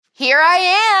Here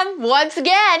I am, once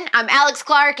again. I'm Alex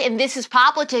Clark, and this is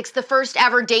Poplitics, the first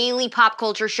ever daily pop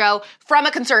culture show from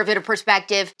a conservative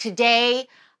perspective. Today,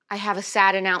 I have a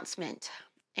sad announcement,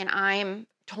 and I'm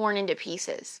torn into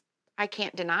pieces. I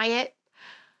can't deny it.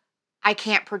 I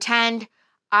can't pretend.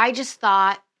 I just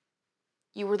thought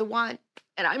you were the one,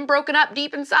 and I'm broken up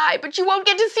deep inside, but you won't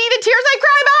get to see the tears I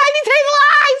cry behind these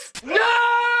hazel eyes!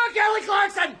 No, Kelly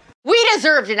Clarkson! We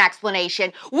deserved an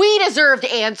explanation. We deserved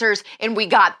answers, and we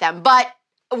got them. But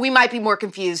we might be more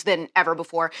confused than ever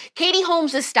before. Katie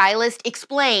Holmes' stylist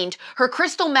explained her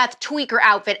crystal meth tweaker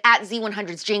outfit at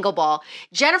Z100's Jingle Ball.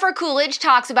 Jennifer Coolidge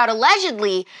talks about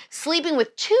allegedly sleeping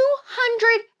with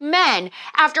 200 men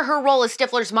after her role as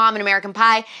Stifler's mom in American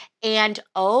Pie. And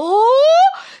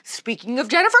speaking of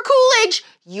Jennifer Coolidge,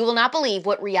 you will not believe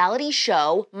what reality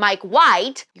show Mike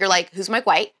White, you're like, who's Mike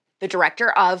White? The director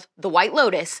of The White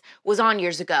Lotus, was on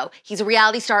years ago. He's a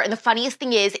reality star, and the funniest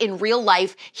thing is, in real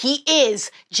life, he is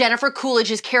Jennifer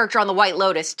Coolidge's character on The White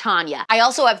Lotus, Tanya. I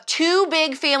also have two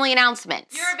big family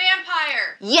announcements. You're a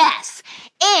vampire. Yes.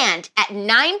 And at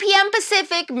 9 p.m.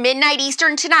 Pacific, midnight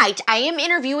Eastern tonight, I am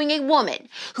interviewing a woman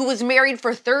who was married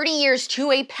for 30 years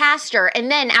to a pastor,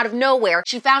 and then out of nowhere,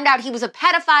 she found out he was a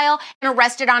pedophile and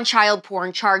arrested on child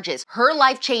porn charges. Her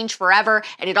life changed forever,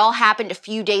 and it all happened a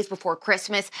few days before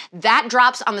Christmas. That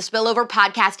drops on the Spillover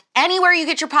podcast anywhere you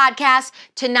get your podcasts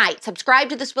tonight. Subscribe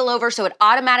to the Spillover so it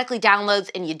automatically downloads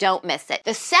and you don't miss it.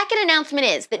 The second announcement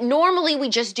is that normally we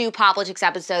just do Poplitics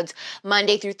episodes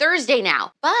Monday through Thursday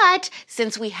now, but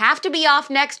since we have to be off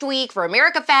next week for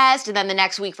America Fest and then the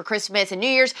next week for Christmas and New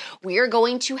Year's, we are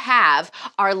going to have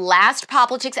our last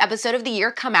Poplitics episode of the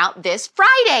year come out this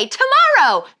Friday,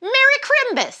 tomorrow. Merry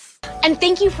Crimbus! And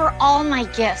thank you for all my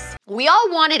gifts. We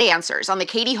all wanted answers on the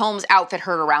Katie Holmes outfit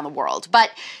heard around the world,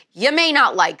 but you may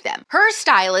not like them. Her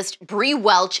stylist, Brie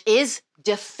Welch, is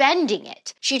defending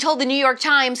it. She told the New York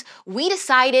Times, "We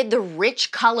decided the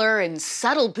rich color and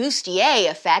subtle bustier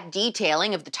effect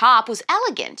detailing of the top was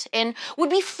elegant and would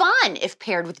be fun if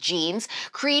paired with jeans,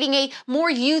 creating a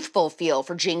more youthful feel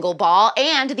for Jingle Ball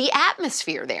and the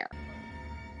atmosphere there."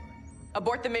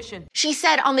 Abort the mission. She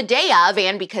said on the day of,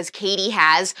 and because Katie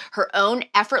has her own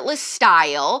effortless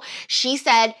style, she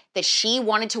said that she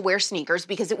wanted to wear sneakers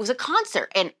because it was a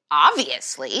concert. And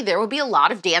obviously, there would be a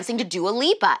lot of dancing to Dua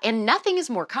Lipa, and nothing is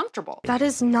more comfortable. That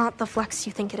is not the flex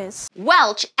you think it is.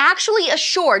 Welch actually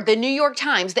assured the New York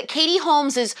Times that Katie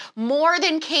Holmes is more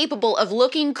than capable of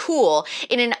looking cool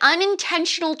in an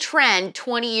unintentional trend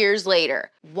 20 years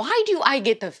later. Why do I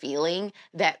get the feeling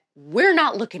that we're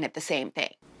not looking at the same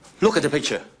thing? Look at the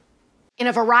picture. In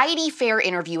a Variety Fair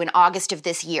interview in August of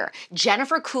this year,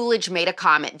 Jennifer Coolidge made a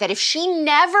comment that if she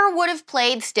never would have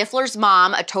played Stifler's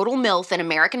mom, a total MILF in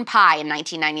American Pie in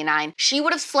 1999, she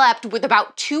would have slept with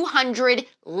about 200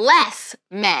 less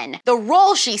men. The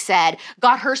role, she said,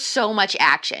 got her so much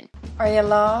action. Are you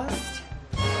lost?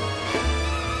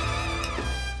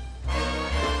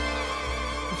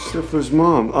 Stifler's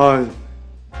mom.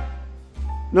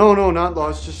 No, not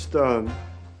lost. Just,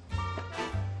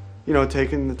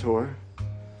 taking the tour.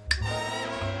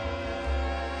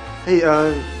 Hey,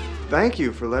 thank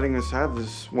you for letting us have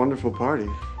this wonderful party.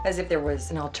 As if there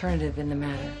was an alternative in the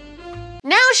matter.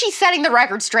 Now she's setting the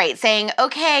record straight, saying,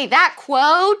 okay, that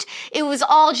quote, it was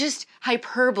all just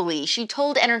hyperbole. She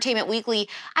told Entertainment Weekly,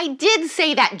 "I did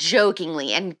say that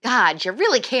jokingly, and God, you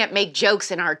really can't make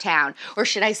jokes in our town." Or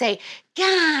should I say,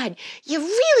 God, you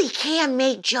really can't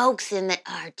make jokes in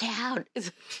our town.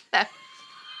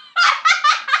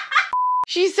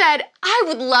 She said, "I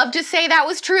would love to say that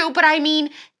was true, but I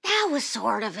mean, that was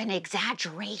sort of an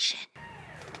exaggeration."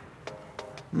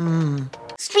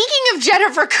 Speaking of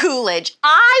Jennifer Coolidge,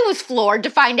 I was floored to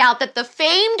find out that the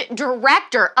famed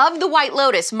director of The White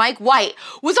Lotus, Mike White,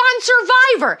 was on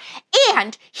Survivor,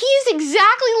 and he is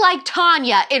exactly like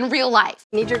Tanya in real life.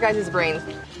 Need your guys' brains.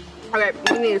 Okay,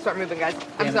 we need to start moving, guys.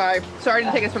 I'm sorry. Sorry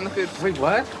to take us from the food. Wait,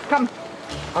 what? Come.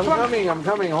 I'm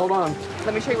coming, hold on.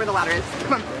 Let me show you where the ladder is.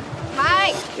 Come on.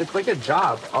 Hi. It's like a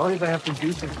job. Always I have to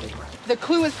do something. The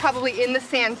clue is probably in the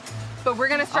sand, but we're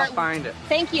gonna start. I'll find it.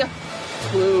 Thank you.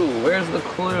 Clue, where's the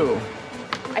clue?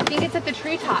 I think it's at the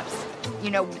treetops.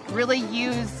 Really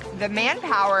use the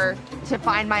manpower to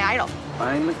find my idol.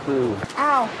 Find the clue.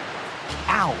 Ow.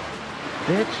 Ow,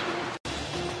 bitch.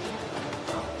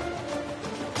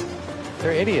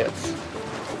 They're idiots.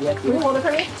 Yeah, can you hold it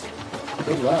for me?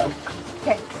 Good luck.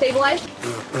 Okay, stabilize.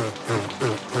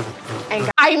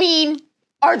 I mean,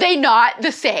 are they not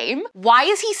the same? Why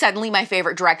is he suddenly my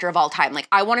favorite director of all time? Like,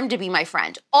 I want him to be my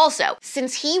friend. Also,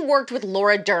 since he worked with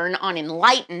Laura Dern on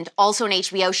Enlightened, also an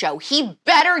HBO show, he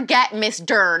better get Miss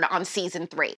Dern on season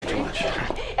 3.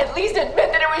 As At least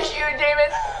admit that it was you,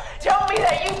 David. Tell me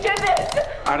that you did this.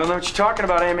 I don't know what you're talking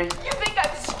about, Amy. You think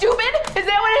I'm stupid? Is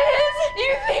that what it is?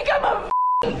 You think I'm a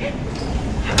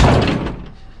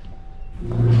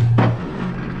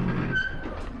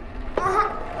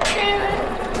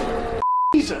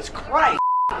Jesus Christ!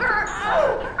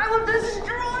 I will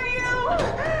destroy you.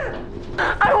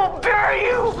 I will bury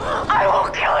you. I will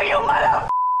kill you, mother.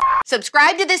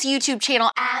 Subscribe to this YouTube channel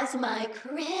as my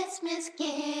Christmas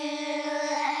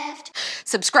gift.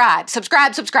 Subscribe.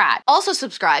 Also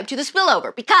subscribe to The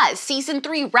Spillover because season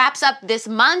 3 wraps up this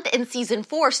month and season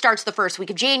 4 starts the first week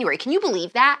of January. Can you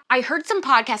believe that? I heard some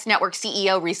podcast network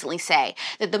CEO recently say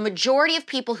that the majority of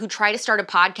people who try to start a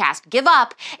podcast give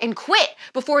up and quit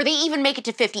before they even make it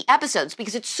to 50 episodes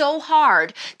because it's so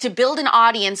hard to build an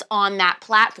audience on that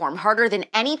platform, harder than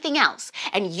anything else.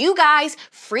 And you guys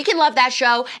freaking love that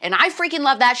show and I freaking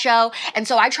love that show. And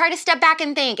so I try to step back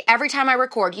and think every time I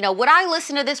record, would I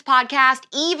listen to this podcast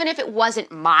even if it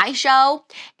wasn't my show?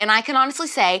 And I can honestly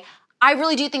say, I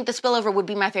really do think The Spillover would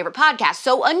be my favorite podcast.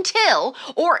 So until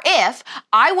or if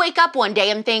I wake up one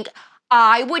day and think,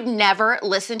 I would never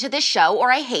listen to this show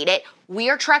or I hate it, we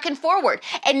are trekking forward.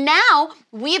 And now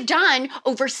we've done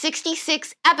over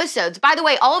 66 episodes. By the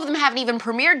way, all of them haven't even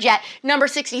premiered yet. Number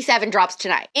 67 drops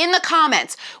tonight. In the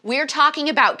comments, we're talking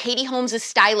about Katie Holmes'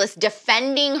 stylist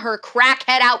defending her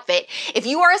crackhead outfit. If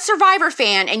you are a Survivor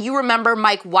fan and you remember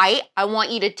Mike White, I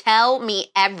want you to tell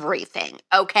me everything,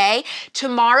 okay?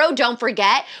 Tomorrow, don't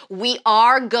forget, we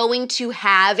are going to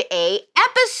have a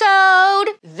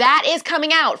episode that is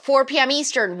coming out 4 p.m.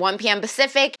 Eastern, 1 p.m.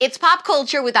 Pacific. It's pop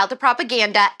culture without the propaganda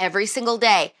every single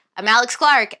day. I'm Alex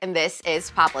Clark, and this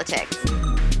is Poplitics.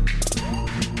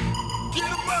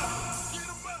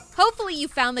 Hopefully you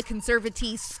found the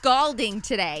conservatee scalding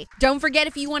today. Don't forget,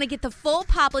 if you want to get the full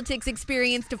Poplitics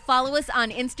experience, to follow us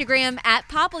on Instagram at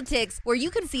Poplitics, where you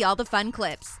can see all the fun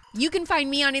clips. You can find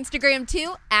me on Instagram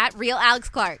too, at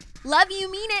RealAlexClark. Love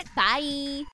you, mean it. Bye.